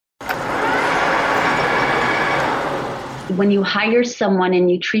When you hire someone and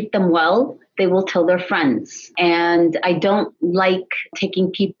you treat them well, they will tell their friends. And I don't like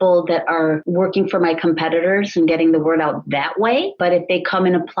taking people that are working for my competitors and getting the word out that way. But if they come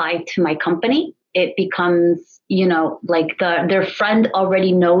and apply to my company, it becomes, like their friend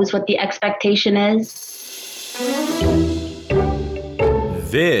already knows what the expectation is.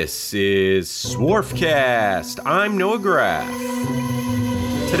 This is Swarfcast. I'm Noah Graff.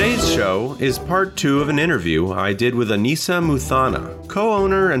 Today's show is part 2 of an interview I did with Anissa Muthana,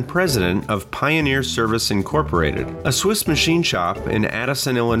 co-owner and president of Pioneer Service Incorporated, a Swiss machine shop in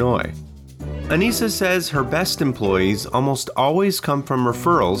Addison, Illinois. Anissa says her best employees almost always come from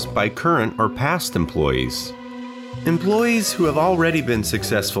referrals by current or past employees. Employees who have already been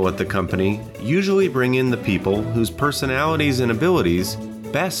successful at the company usually bring in the people whose personalities and abilities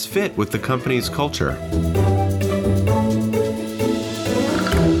best fit with the company's culture.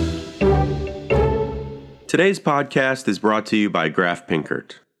 Today's podcast is brought to you by Graf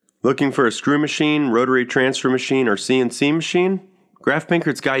Pinkert. Looking for a screw machine, rotary transfer machine, or CNC machine? Graf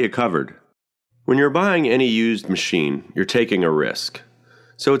Pinkert's got you covered. When you're buying any used machine, you're taking a risk.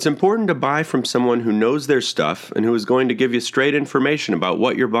 So it's important to buy from someone who knows their stuff and who is going to give you straight information about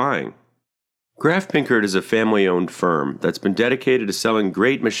what you're buying. Graf Pinkert is a family-owned firm that's been dedicated to selling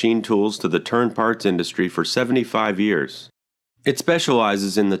great machine tools to the turn parts industry for 75 years. It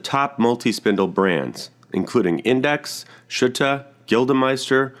specializes in the top multi-spindle brands, including Index, Schutte,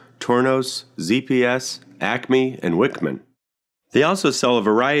 Gildemeister, Tornos, ZPS, Acme, and Wickman. They also sell a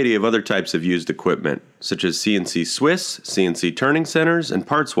variety of other types of used equipment, such as CNC Swiss, CNC turning centers, and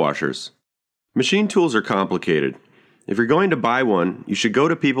parts washers. Machine tools are complicated. If you're going to buy one, you should go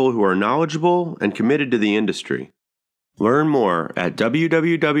to people who are knowledgeable and committed to the industry. Learn more at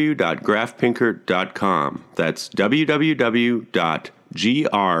www.grafpinkert.com. That's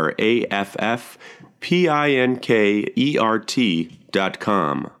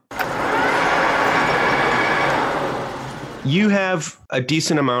www.grafpinkert.com. You have a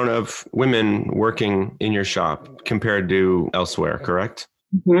decent amount of women working in your shop compared to elsewhere, correct?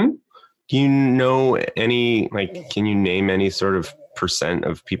 Mm-hmm. Do you know can you name any sort of percent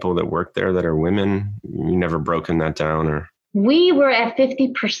of people that work there that are women? You never broken that down, or? We were at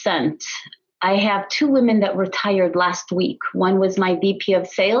 50%. I have 2 women that retired last week. One was my VP of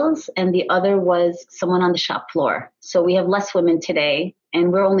sales and the other was someone on the shop floor. So we have less women today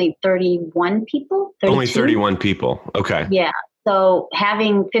and we're only 31 people. 32. Only 31 people. Okay. Yeah. So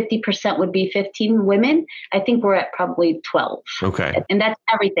having 50% would be 15 women. I think we're at probably 12. Okay. And that's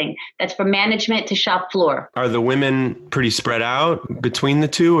everything. That's from management to shop floor. Are the women pretty spread out between the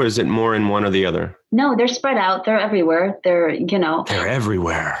two, or is it more in one or the other? No, they're spread out. They're everywhere. They're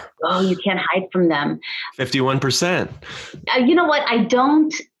everywhere. Oh, you can't hide from them. 51%. You know what? I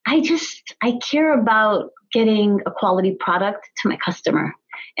care about getting a quality product to my customer.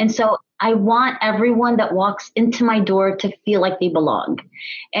 And so I want everyone that walks into my door to feel like they belong.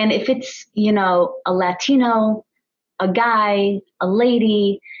 And if it's, a Latino, a guy, a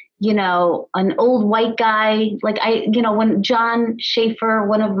lady, an old white guy, when John Schaefer,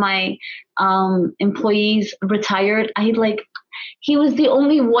 one of my employees retired, he was the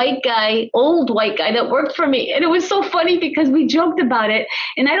only old white guy that worked for me. And it was so funny because we joked about it.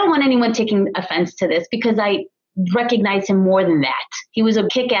 And I don't want anyone taking offense to this because I recognize him more than that. He was a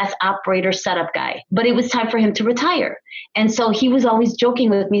kick-ass operator setup guy, but it was time for him to retire. And so he was always joking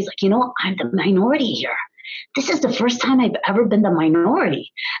with me. He's like, I'm the minority here. This is the first time I've ever been the minority.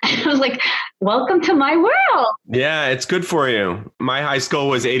 I was like, welcome to my world. Yeah, it's good for you. My high school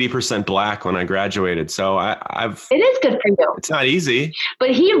was 80% black when I graduated. So it is good for you. It's not easy.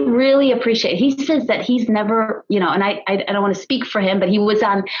 But he really appreciates. He says that he's never, and I don't want to speak for him, but he was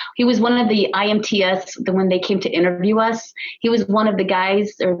one of the IMTS when they came to interview us. He was one of the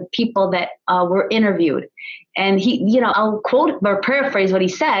guys or people that were interviewed. And he, I'll quote or paraphrase what he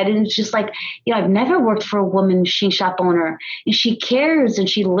said. And it's just like, I've never worked for a woman machine shop owner, and she cares and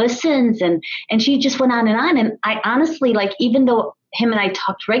she listens and she just went on. And I honestly, even though him and I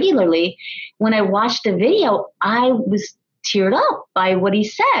talked regularly, when I watched the video, I was teared up by what he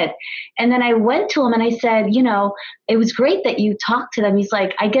said. And then I went to him and I said, it was great that you talked to them. He's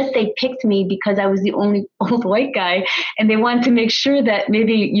like, I guess they picked me because I was the only old white guy and they wanted to make sure that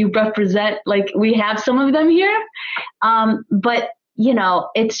maybe you represent, we have some of them here. But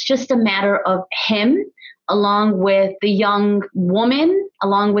it's just a matter of him along with the young woman,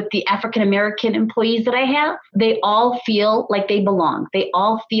 along with the African-American employees that I have. They all feel like they belong. They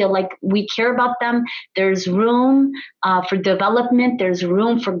all feel like we care about them. There's room for development. There's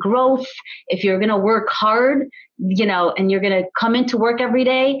room for growth. If you're going to work hard, and you're going to come into work every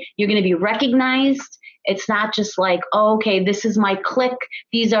day, you're going to be recognized. It's not just like, oh, okay, this is my clique.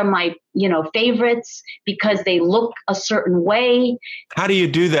 These are my, favorites because they look a certain way. How do you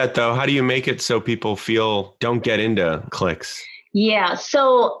do that though? How do you make it so people don't get into cliques? Yeah.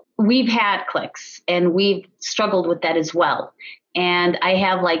 So we've had cliques and we've struggled with that as well. And I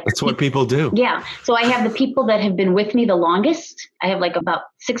have that's what people do. Yeah. So I have the people that have been with me the longest. I have about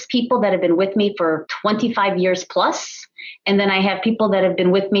 6 people that have been with me for 25 years plus. And then I have people that have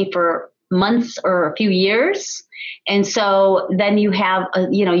been with me for months or a few years. And so then you have,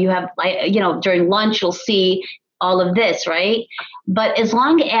 during lunch, you'll see all of this, right? But as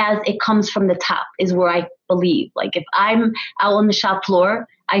long as it comes from the top is where I believe. Like if I'm out on the shop floor,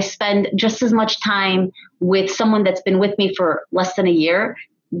 I spend just as much time with someone that's been with me for less than a year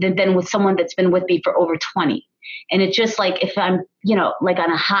than with someone that's been with me for over 20. And it's just like if I'm,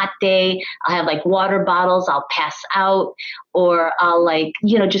 on a hot day, I'll have water bottles, I'll pass out, or I'll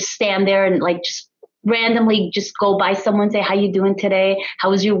just stand there and just randomly just go by someone and say, how you doing today?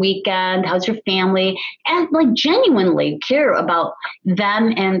 How was your weekend? How's your family? And genuinely care about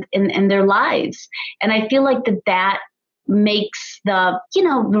them and their lives. And I feel like that makes the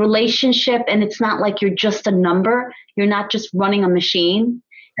relationship, and it's not like you're just a number. You're not just running a machine.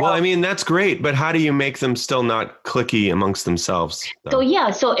 Well, I mean, that's great, but how do you make them still not cliquey amongst themselves?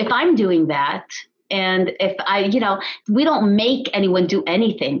 Though? So if I'm doing that, and if we don't make anyone do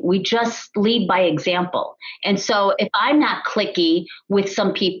anything. We just lead by example. And so if I'm not cliquey with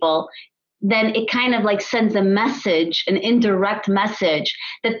some people, then it kind of sends a message, an indirect message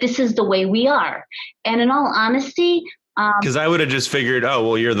that this is the way we are. And in all honesty, because I would have just figured, oh,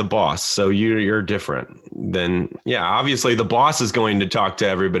 well, you're the boss, so you're different. Then, yeah, obviously the boss is going to talk to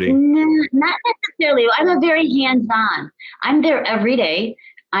everybody. Not necessarily. I'm very hands-on. I'm there every day.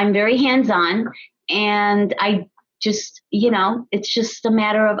 I'm very hands-on, and I just, it's just a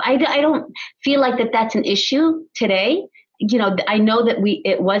matter of, I don't feel like that's an issue today. I know that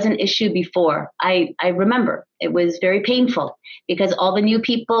it was an issue before. I remember it was very painful because all the new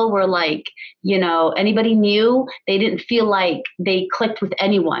people were anybody new, they didn't feel like they clicked with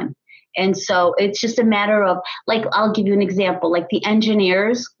anyone. And so it's just a matter of I'll give you an example, the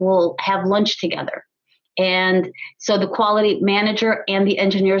engineers will have lunch together. And so the quality manager and the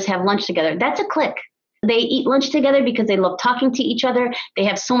engineers have lunch together. That's a clique. They eat lunch together because they love talking to each other. They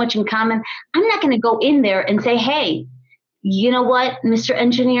have so much in common. I'm not going to go in there and say, hey, you know what, Mr.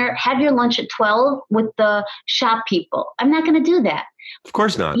 Engineer, have your lunch at 12 with the shop people. I'm not going to do that. Of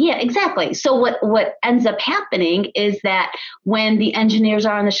course not. Yeah, exactly. So what ends up happening is that when the engineers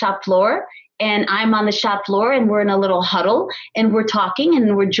are on the shop floor and I'm on the shop floor and we're in a little huddle and we're talking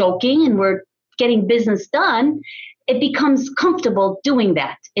and we're joking and we're getting business done, it becomes comfortable doing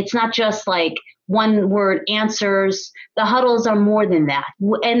that. It's not just one word answers. The huddles are more than that.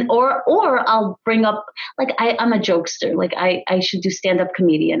 And or I'll bring up I'm a jokester. I should do stand-up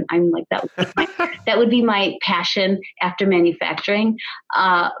comedian. I'm that would be my passion after manufacturing.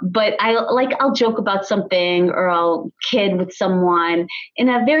 But I'll joke about something or I'll kid with someone in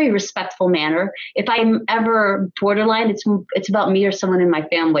a very respectful manner. If I'm ever borderline, it's about me or someone in my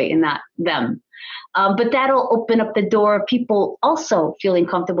family and not them. But that'll open up the door of people also feeling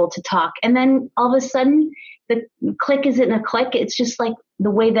comfortable to talk. And then all of a sudden, the clique isn't a clique. It's just the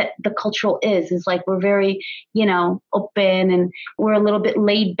way that the cultural is we're very, open and we're a little bit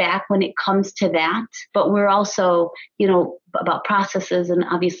laid back when it comes to that. But we're also, about processes. And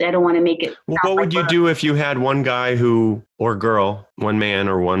obviously, I don't want to make it. What would you do if you had one guy or girl, one man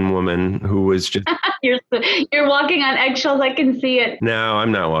or one woman who was just... You're walking on eggshells. I can see it. No,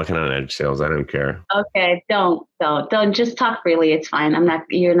 I'm not walking on eggshells. I don't care. Okay, don't. Just talk freely. It's fine.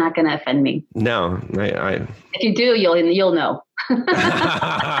 You're not going to offend me. No, I. If you do, you'll know.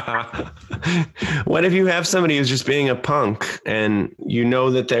 What if you have somebody who's just being a punk and you know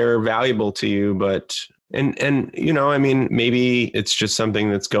that they're valuable to you, but maybe it's just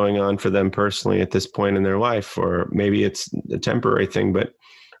something that's going on for them personally at this point in their life, or maybe it's a temporary thing, but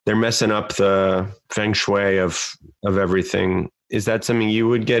they're messing up the feng shui of everything. Is that something you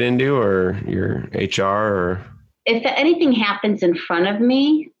would get into, or your HR, or? If anything happens in front of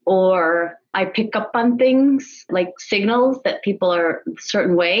me, or I pick up on things like signals that people are a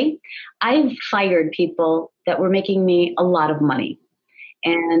certain way, I've fired people that were making me a lot of money.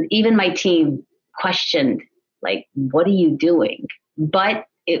 And even my team questioned, what are you doing? But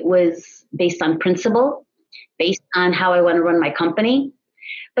it was based on principle, based on how I want to run my company.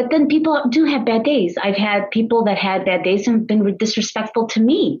 But then people do have bad days. I've had people that had bad days and been disrespectful to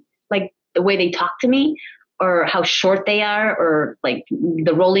me, the way they talk to me, or how short they are, or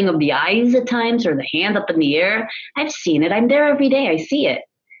the rolling of the eyes at times, or the hand up in the air. I've seen it. I'm there every day. I see it.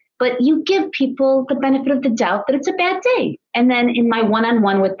 but you give people the benefit of the doubt that it's a bad day. And then in my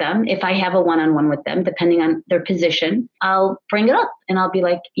one-on-one with them, if I have a one-on-one with them, depending on their position, I'll bring it up and I'll be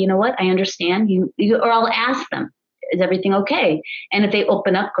like, you know what, I understand you, or I'll ask them, is everything okay? And if they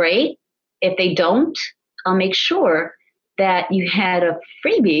open up, great. If they don't, I'll make sure that you had a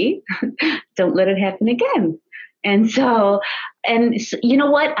freebie. Don't let it happen again. And you know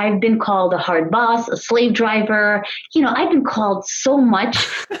what? I've been called a hard boss, a slave driver. I've been called so much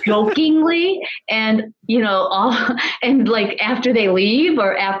jokingly and, and like after they leave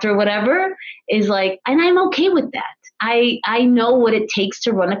or after whatever is like, and I'm okay with that. I know what it takes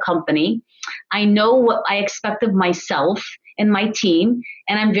to run a company. I know what I expect of myself and my team,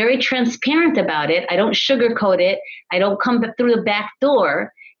 and I'm very transparent about it. I don't sugarcoat it. I don't come through the back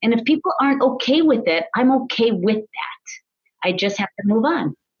door. And if people aren't okay with it, I'm okay with that. I just have to move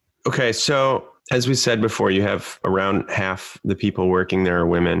on. Okay. So as we said before, you have around half the people working there are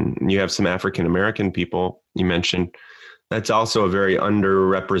women. You have some African-American people you mentioned. That's also a very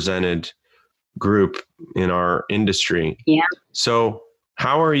underrepresented group in our industry. Yeah. So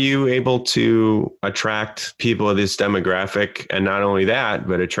how are you able to attract people of this demographic? And not only that,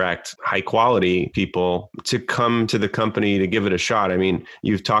 but attract high quality people to come to the company to give it a shot. I mean,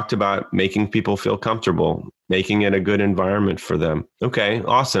 you've talked about making people feel comfortable, making it a good environment for them. Okay,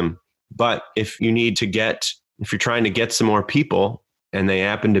 awesome. But if you're trying to get some more people and they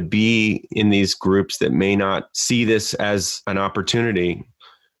happen to be in these groups that may not see this as an opportunity,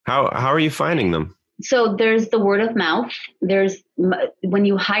 how are you finding them? So there's the word of mouth. When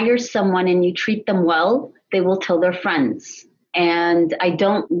you hire someone and you treat them well, they will tell their friends. And I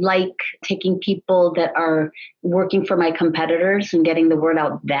don't like taking people that are working for my competitors and getting the word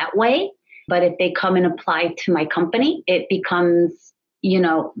out that way. But if they come and apply to my company, it becomes,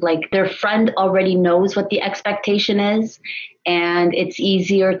 like their friend already knows what the expectation is. And it's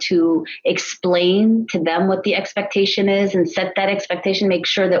easier to explain to them what the expectation is and set that expectation, make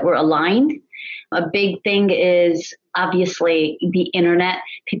sure that we're aligned. A big thing is obviously the internet.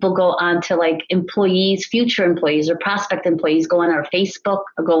 People go on to like employees, future employees or prospect employees go on our Facebook,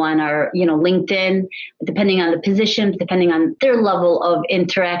 or go on our, LinkedIn, depending on the position, depending on their level of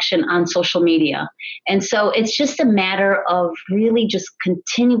interaction on social media. And so it's just a matter of really just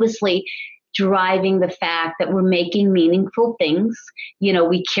continuously driving the fact that we're making meaningful things.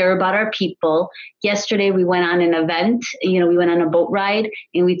 We care about our people. Yesterday, we went on an event, we went on a boat ride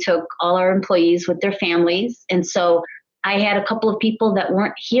and we took all our employees with their families. And so I had a couple of people that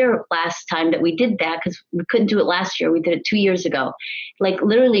weren't here last time that we did that because we couldn't do it last year. We did it 2 years ago, like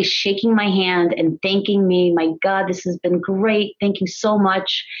literally shaking my hand and thanking me. My God, this has been great. Thank you so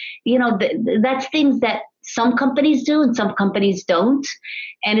much. That's things that some companies do and some companies don't.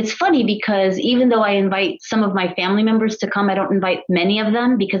 And it's funny because even though I invite some of my family members to come, I don't invite many of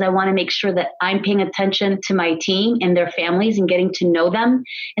them because I want to make sure that I'm paying attention to my team and their families and getting to know them.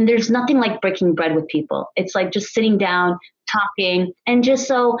 And there's nothing like breaking bread with people. It's like just sitting down, talking, and just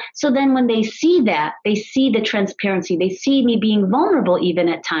so then when they see that, they see the transparency, they see me being vulnerable even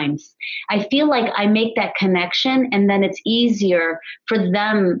at times. I feel like I make that connection and then it's easier for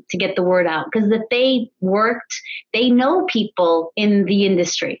them to get the word out because if they worked, they know people in the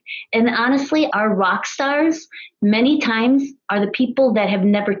industry. And honestly, our rock stars many times are the people that have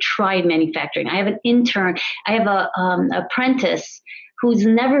never tried manufacturing. I have an intern, I have a apprentice who's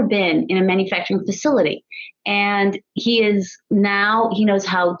never been in a manufacturing facility. And he knows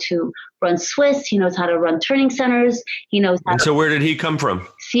how to run Swiss. He knows how to run turning centers. He knows how So where did he come from?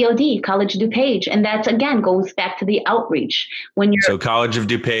 COD, College of DuPage. And that's, again, goes back to the outreach. So College of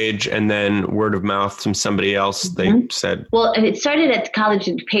DuPage and then word of mouth from somebody else, they said? Well, it started at College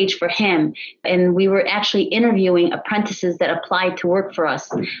of DuPage for him. And we were actually interviewing apprentices that applied to work for us.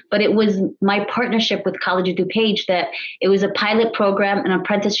 But it was my partnership with College of DuPage that it was a pilot program, an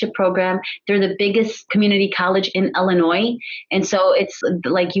apprenticeship program. They're the biggest community college in Illinois. And so it's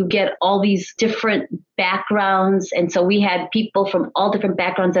like you get all these different backgrounds. And so we had people from all different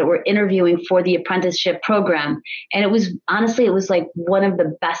backgrounds that were interviewing for the apprenticeship program. And it was like one of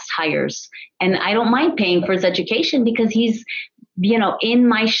the best hires. And I don't mind paying for his education because he's, in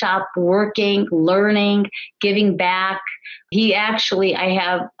my shop working, learning, giving back. I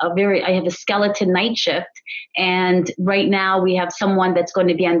have a skeleton night shift. And right now we have someone that's going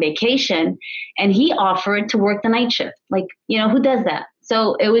to be on vacation and he offered to work the night shift. Like, who does that?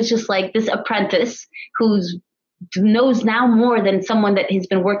 So it was just like this apprentice who's knows now more than someone that has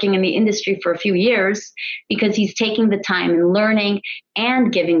been working in the industry for a few years because he's taking the time and learning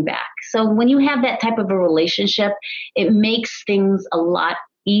and giving back. So when you have that type of a relationship, it makes things a lot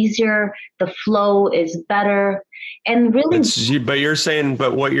easier. The flow is better. And really,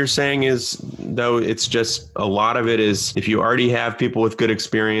 but what you're saying is, though, it's just a lot of it is if you already have people with good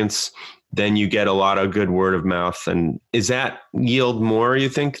experience, then you get a lot of good word of mouth. And is that yield more, you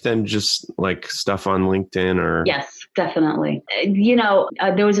think, than just like stuff on LinkedIn or? Yes, definitely.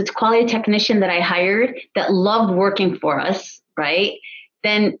 There was a quality technician that I hired that loved working for us, right?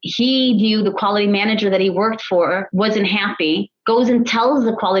 Then he knew the quality manager that he worked for wasn't happy, goes and tells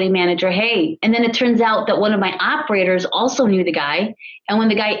the quality manager, hey, and then it turns out that one of my operators also knew the guy. And when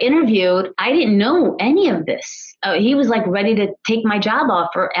the guy interviewed, I didn't know any of this. He was like ready to take my job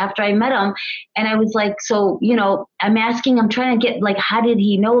offer after I met him. And I was like, so, I'm trying to get like, how did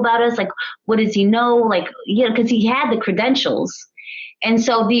he know about us? Like, what does he know? Like, because he had the credentials. And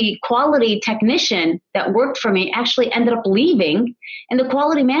so the quality technician that worked for me actually ended up leaving. And the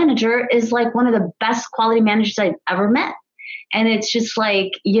quality manager is like one of the best quality managers I've ever met. And it's just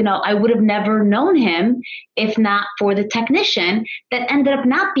like, I would have never known him if not for the technician that ended up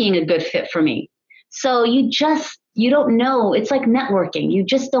not being a good fit for me. So you don't know. It's like networking. You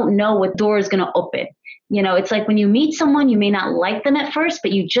just don't know what door is going to open. It's like when you meet someone, you may not like them at first,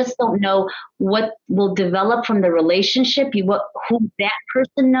 but you just don't know what will develop from the relationship, who that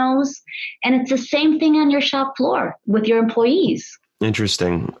person knows. And it's the same thing on your shop floor with your employees.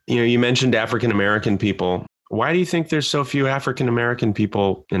 Interesting. You mentioned African-American people. Why do you think there's so few African-American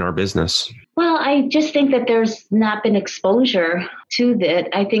people in our business? Well, I just think that there's not been exposure to that.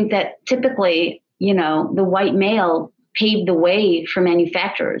 I think that typically, the white male paved the way for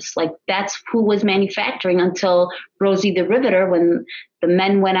manufacturers. Like that's who was manufacturing until Rosie the Riveter. When the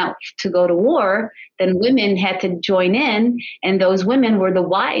men went out to go to war, then women had to join in, and those women were the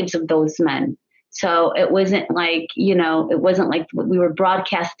wives of those men. So it wasn't like, we were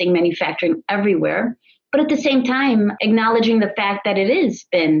broadcasting manufacturing everywhere. But at the same time, acknowledging the fact that it has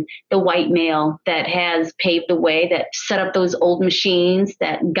been the white male that has paved the way, that set up those old machines,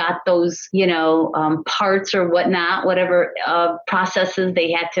 that got those, parts or whatnot, whatever processes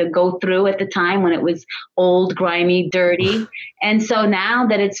they had to go through at the time when it was old, grimy, dirty. And so now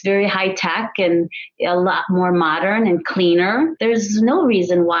that it's very high tech and a lot more modern and cleaner, there's no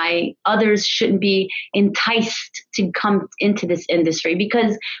reason why others shouldn't be enticed to come into this industry,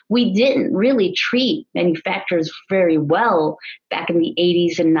 because we didn't really treat manufacturers very well back in the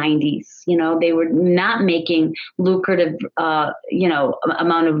 80s and 90s. They were not making lucrative,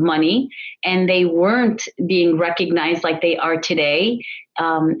 amount of money, and they weren't being recognized like they are today.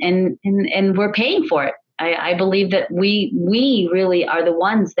 And we're paying for it. I believe that we really are the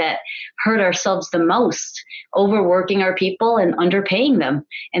ones that hurt ourselves the most, overworking our people and underpaying them.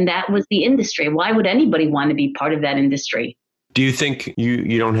 And that was the industry. Why would anybody want to be part of that industry? Do you think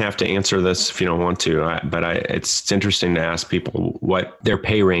you don't have to answer this if you don't want to, but it's interesting to ask people what their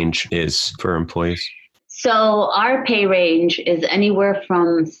pay range is for employees? So our pay range is anywhere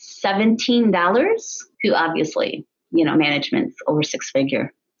from $17 to obviously, management's over six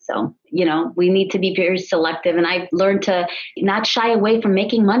figure. So, we need to be very selective. And I've learned to not shy away from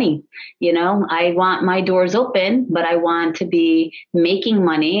making money. I want my doors open, but I want to be making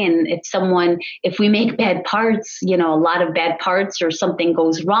money. And if we make bad parts, a lot of bad parts, or something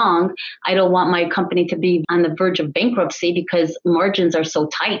goes wrong, I don't want my company to be on the verge of bankruptcy because margins are so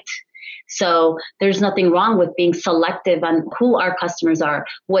tight. So there's nothing wrong with being selective on who our customers are,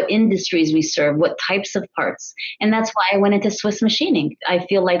 what industries we serve, what types of parts. And that's why I went into Swiss machining. I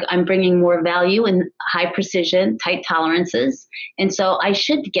feel like I'm bringing more value in high precision, tight tolerances. And so I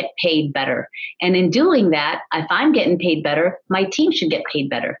should get paid better. And in doing that, if I'm getting paid better, my team should get paid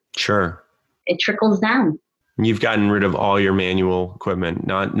better. Sure. It trickles down. You've gotten rid of all your manual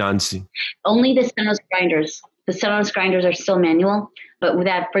equipment, only the Stenos grinders. The Stenos grinders are still manual, but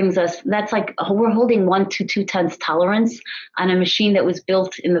that brings us, that's like, we're holding 1 to 2 tons tolerance on a machine that was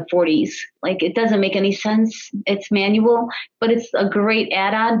built in the 40s. Like, it doesn't make any sense. It's manual, but it's a great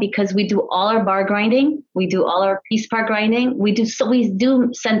add-on because we do all our bar grinding. We do all our piece part grinding. We do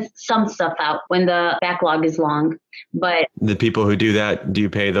send some stuff out when the backlog is long. But the people who do that, do you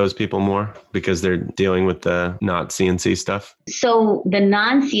pay those people more because they're dealing with the not CNC stuff? So the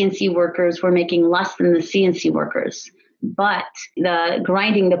non-CNC workers were making less than the CNC workers. But the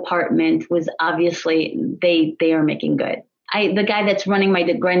grinding department was obviously, they are making good. The guy that's running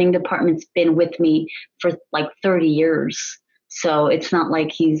my grinding department's been with me for like 30 years. So it's not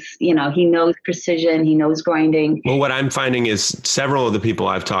like he's, he knows precision, he knows grinding. Well, what I'm finding is several of the people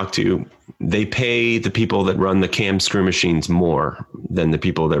I've talked to, they pay the people that run the cam screw machines more than the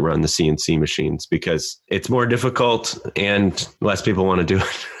people that run the CNC machines because it's more difficult and less people want to do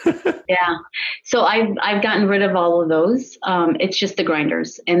it. Yeah. So I've gotten rid of all of those. It's just the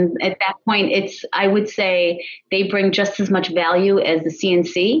grinders. And at that point, I would say they bring just as much value as the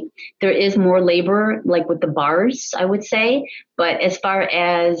CNC. There is more labor, like with the bars, I would say. But as far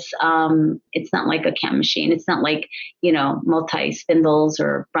as, it's not like a cam machine. It's not like, multi spindles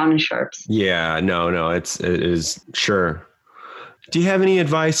or Brown and Sharps. Yeah, no, it is, sure. Do you have any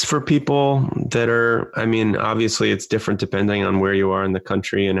advice for people that obviously it's different depending on where you are in the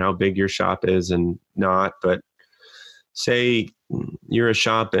country and how big your shop is and not, but say you're a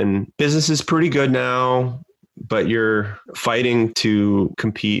shop and business is pretty good now, but you're fighting to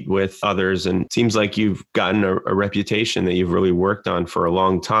compete with others. And it seems like you've gotten a reputation that you've really worked on for a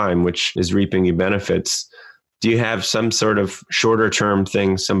long time, which is reaping you benefits. Do you have some sort of shorter term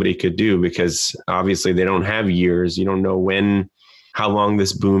thing somebody could do? Because obviously they don't have years. You don't know how long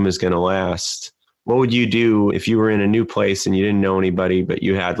this boom is going to last. What would you do if you were in a new place and you didn't know anybody, but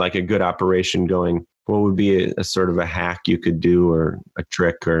you had like a good operation going? What would be a sort of a hack you could do or a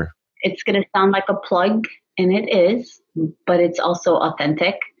trick? Or it's going to sound like a plug, and it is, but it's also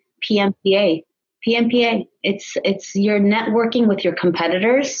authentic. PMPA. It's your networking with your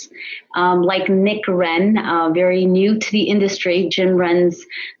competitors. Like Nick Wren, very new to the industry, Jim Wren's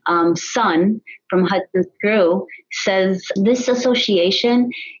son from Hudson Screw, says this association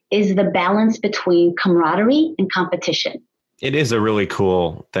is the balance between camaraderie and competition. It is a really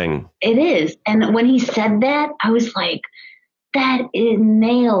cool thing. It is. And when he said that, I was like, it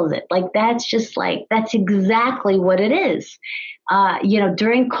nails it. Like, that's exactly what it is.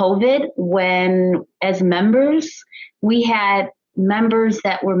 During COVID, when as members, we had members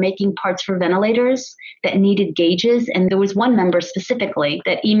that were making parts for ventilators that needed gauges. And there was one member specifically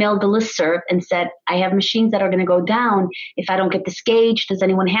that emailed the listserv and said, I have machines that are going to go down if I don't get this gauge. Does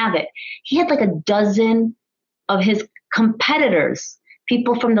anyone have it? He had like a dozen of his competitors,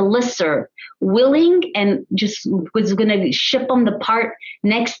 people from the listserv, willing and just was going to ship them the part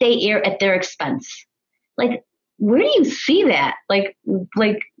next day air at their expense. Like, where do you see that? Like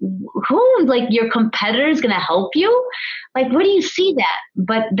who, like your competitor is going to help you? Like, where do you see that?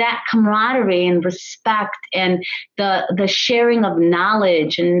 But that camaraderie and respect and the sharing of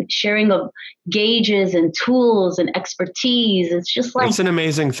knowledge and sharing of gauges and tools and expertise. It's just like, it's an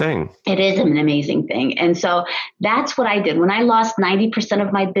amazing thing. It is an amazing thing. And so that's what I did when I lost 90%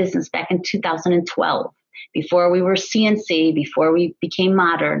 of my business back in 2012, before we were CNC, before we became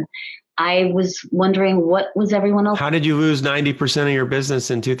modern. I was wondering, what was everyone else? How did you lose 90% of your business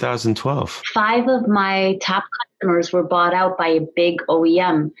in 2012? 5 of my top customers were bought out by a big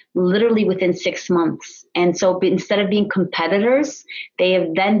OEM, literally within 6 months. And so instead of being competitors, they have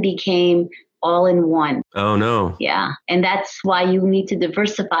then became all in one. Oh, no. Yeah. And that's why you need to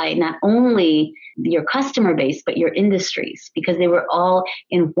diversify not only your customer base, but your industries, because they were all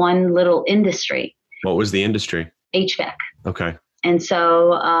in one little industry. What was the industry? HVAC. Okay. And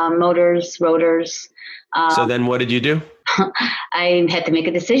so motors, rotors. So then what did you do? I had to make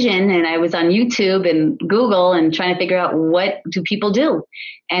a decision, and I was on YouTube and Google and trying to figure out, what do people do?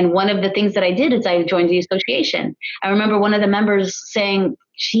 And one of the things that I did is I joined the association. I remember one of the members saying,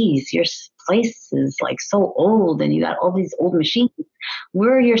 geez, your place is like so old and you got all these old machines.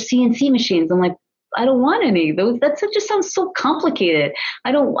 Where are your CNC machines? I'm like, I don't want any. That just sounds so complicated.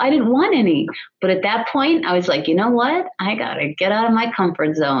 I didn't want any. But at that point, I was like, you know what? I got to get out of my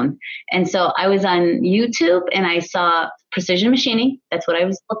comfort zone. And so I was on YouTube and I saw precision machining. That's what I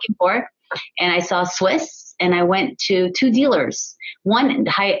was looking for. And I saw Swiss, and I went to 2 dealers. One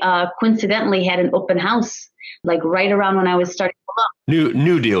coincidentally had an open house, like right around when I was starting to look.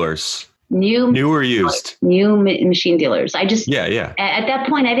 New dealers. New or used? New machine dealers. Yeah. At that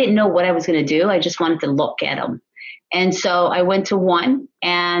point, I didn't know what I was going to do. I just wanted to look at them. And so I went to one,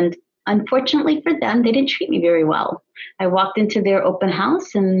 and unfortunately for them, they didn't treat me very well. I walked into their open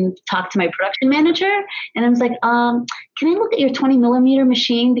house and talked to my production manager, and I was like, can I look at your 20 millimeter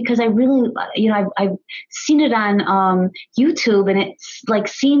machine? Because I really, I've seen it on YouTube, and it's like,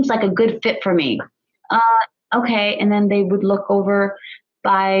 seems like a good fit for me. Okay. And then they would look over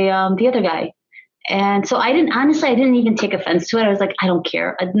by the other guy. And so I didn't even take offense to it. I was like, I don't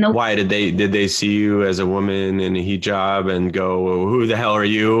care. No. Why did they see you as a woman in a hijab and go, who the hell are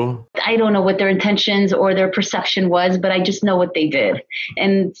you? I don't know what their intentions or their perception was, but I just know what they did.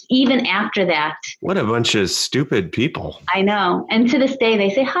 And even after that. What a bunch of stupid people. I know. And to this day, they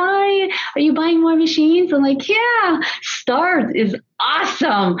say, hi, are you buying more machines? I'm like, yeah, Stars is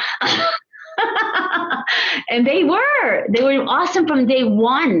awesome. And they were awesome from day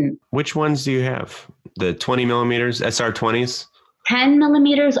one. Which ones do you have? The 20 millimeters, SR20s? 10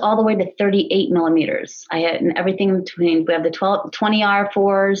 millimeters all the way to 38 millimeters. I had everything in between. We have the 20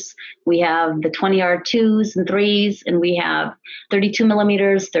 R4s, we have the 20 R2s and 3s, and we have 32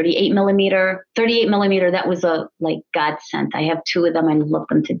 millimeters, 38 millimeter. 38 millimeter, that was a godsend. I have 2 of them. I love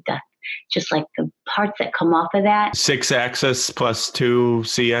them to death. Just like the parts that come off of that. 6-axis plus 2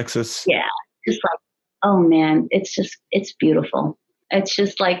 C-axis. Yeah. Just like, oh man, it's beautiful. It's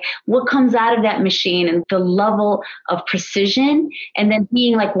just like what comes out of that machine and the level of precision, and then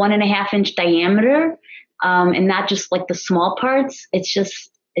being like 1.5 inch diameter, and not just like the small parts.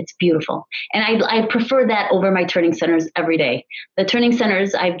 It's beautiful. And I prefer that over my turning centers every day. The turning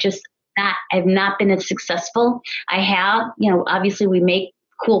centers, I've not been as successful. I have, obviously we make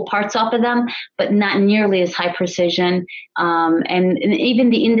cool parts off of them, but not nearly as high precision. And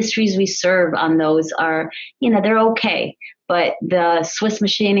even the industries we serve on those are, they're okay. But the Swiss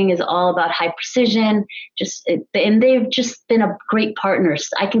machining is all about high precision. And they've just been a great partners.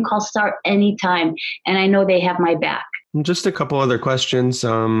 I can call Star anytime, and I know they have my back. Just a couple other questions.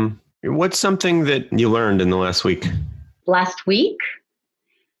 What's something that you learned in the last week? Last week?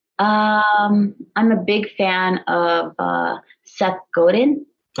 I'm a big fan of Seth Godin.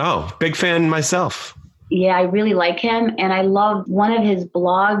 Oh, big fan myself. Yeah, I really like him. And I love one of his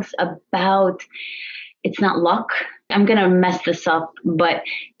blogs about, it's not luck. I'm going to mess this up, but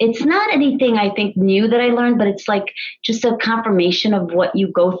it's not anything I think new that I learned, but it's like just a confirmation of what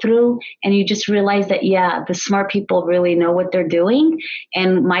you go through. And you just realize that, yeah, the smart people really know what they're doing.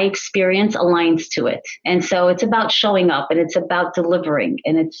 And my experience aligns to it. And so it's about showing up, and it's about delivering.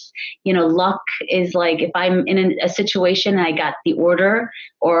 And it's, luck is like, if I'm in a situation and I got the order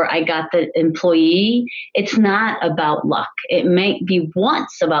or I got the employee, it's not about luck. It may be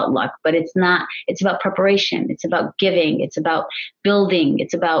once about luck, but it's not. It's about preparation. It's about giving. It's about building.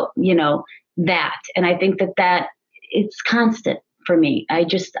 It's about, that. And I think that it's constant for me. I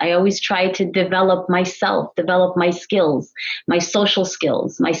always try to develop myself, develop my skills, my social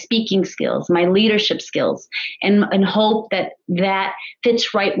skills, my speaking skills, my leadership skills, and hope that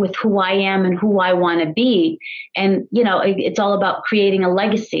fits right with who I am and who I want to be. And, it's all about creating a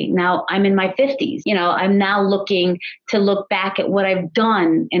legacy. Now I'm in my 50s, I'm now looking to look back at what I've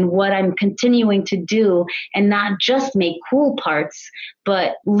done and what I'm continuing to do, and not just make cool parts,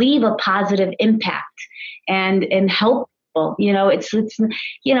 but leave a positive impact and help. It's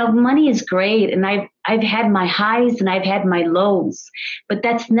money is great, and I've had my highs and I've had my lows, but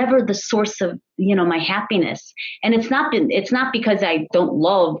that's never the source of my happiness. And it's not because I don't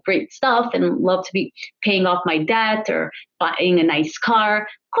love great stuff and love to be paying off my debt or buying a nice car.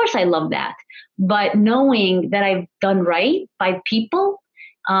 Of course I love that, but knowing that I've done right by people,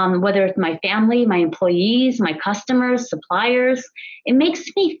 whether it's my family, my employees, my customers, suppliers, it makes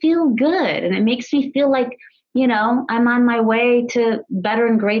me feel good, and it makes me feel like I'm on my way to better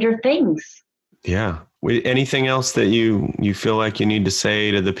and greater things. Yeah. Anything else that you feel like you need to say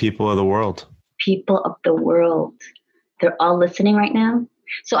to the people of the world? People of the world. They're all listening right now.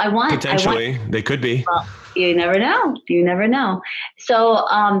 So Potentially, they could be. Well, you never know. You never know. So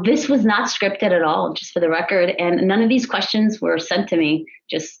this was not scripted at all, just for the record. And none of these questions were sent to me,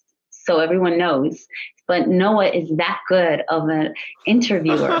 just so everyone knows. But Noah is that good of an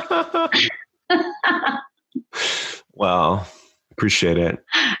interviewer. Well, appreciate it.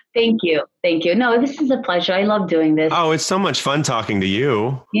 Thank you. No, this is a pleasure. I love doing this. Oh, it's so much fun talking to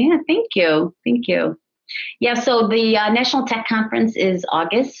you. Yeah, thank you. Yeah, so the National Tech Conference is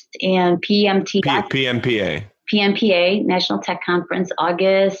August, and PMPA National Tech Conference,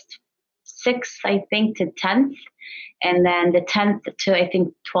 August 6th, I think, to 10th. And then the 10th to, I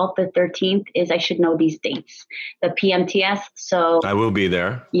think, 12th or 13th is, I should know these dates, the PMTS. So I will be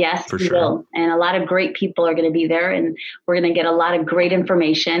there. Yes, for you sure. will. And a lot of great people are going to be there, and we're going to get a lot of great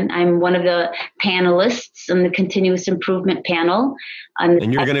information. I'm one of the panelists in the continuous improvement panel.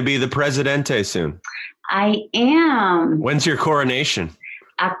 And you're going to be the Presidente soon. I am. When's your coronation?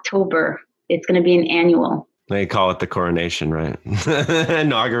 October. It's going to be an annual. They call it the coronation, right?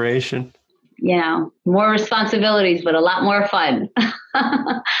 Inauguration. More responsibilities, but a lot more fun.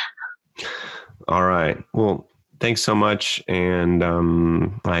 All right. Well, thanks so much. And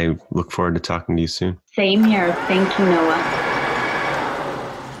I look forward to talking to you soon. Same here. Thank you, Noah.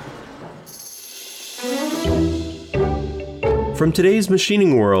 From today's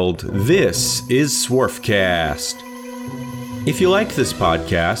machining world, this is Swarfcast. If you like this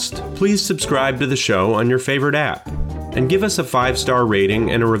podcast, please subscribe to the show on your favorite app and give us a 5-star rating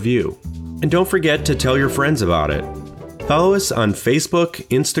and a review. And don't forget to tell your friends about it. Follow us on Facebook,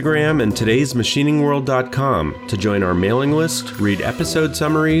 Instagram, and todaysmachiningworld.com to join our mailing list, read episode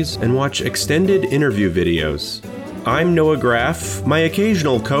summaries, and watch extended interview videos. I'm Noah Graff. My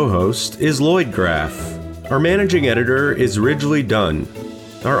occasional co-host is Lloyd Graff. Our managing editor is Ridgely Dunn.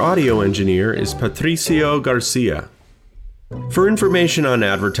 Our audio engineer is Patricio Garcia. For information on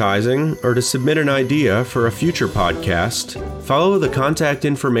advertising or to submit an idea for a future podcast, follow the contact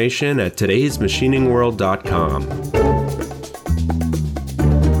information at todaysmachiningworld.com.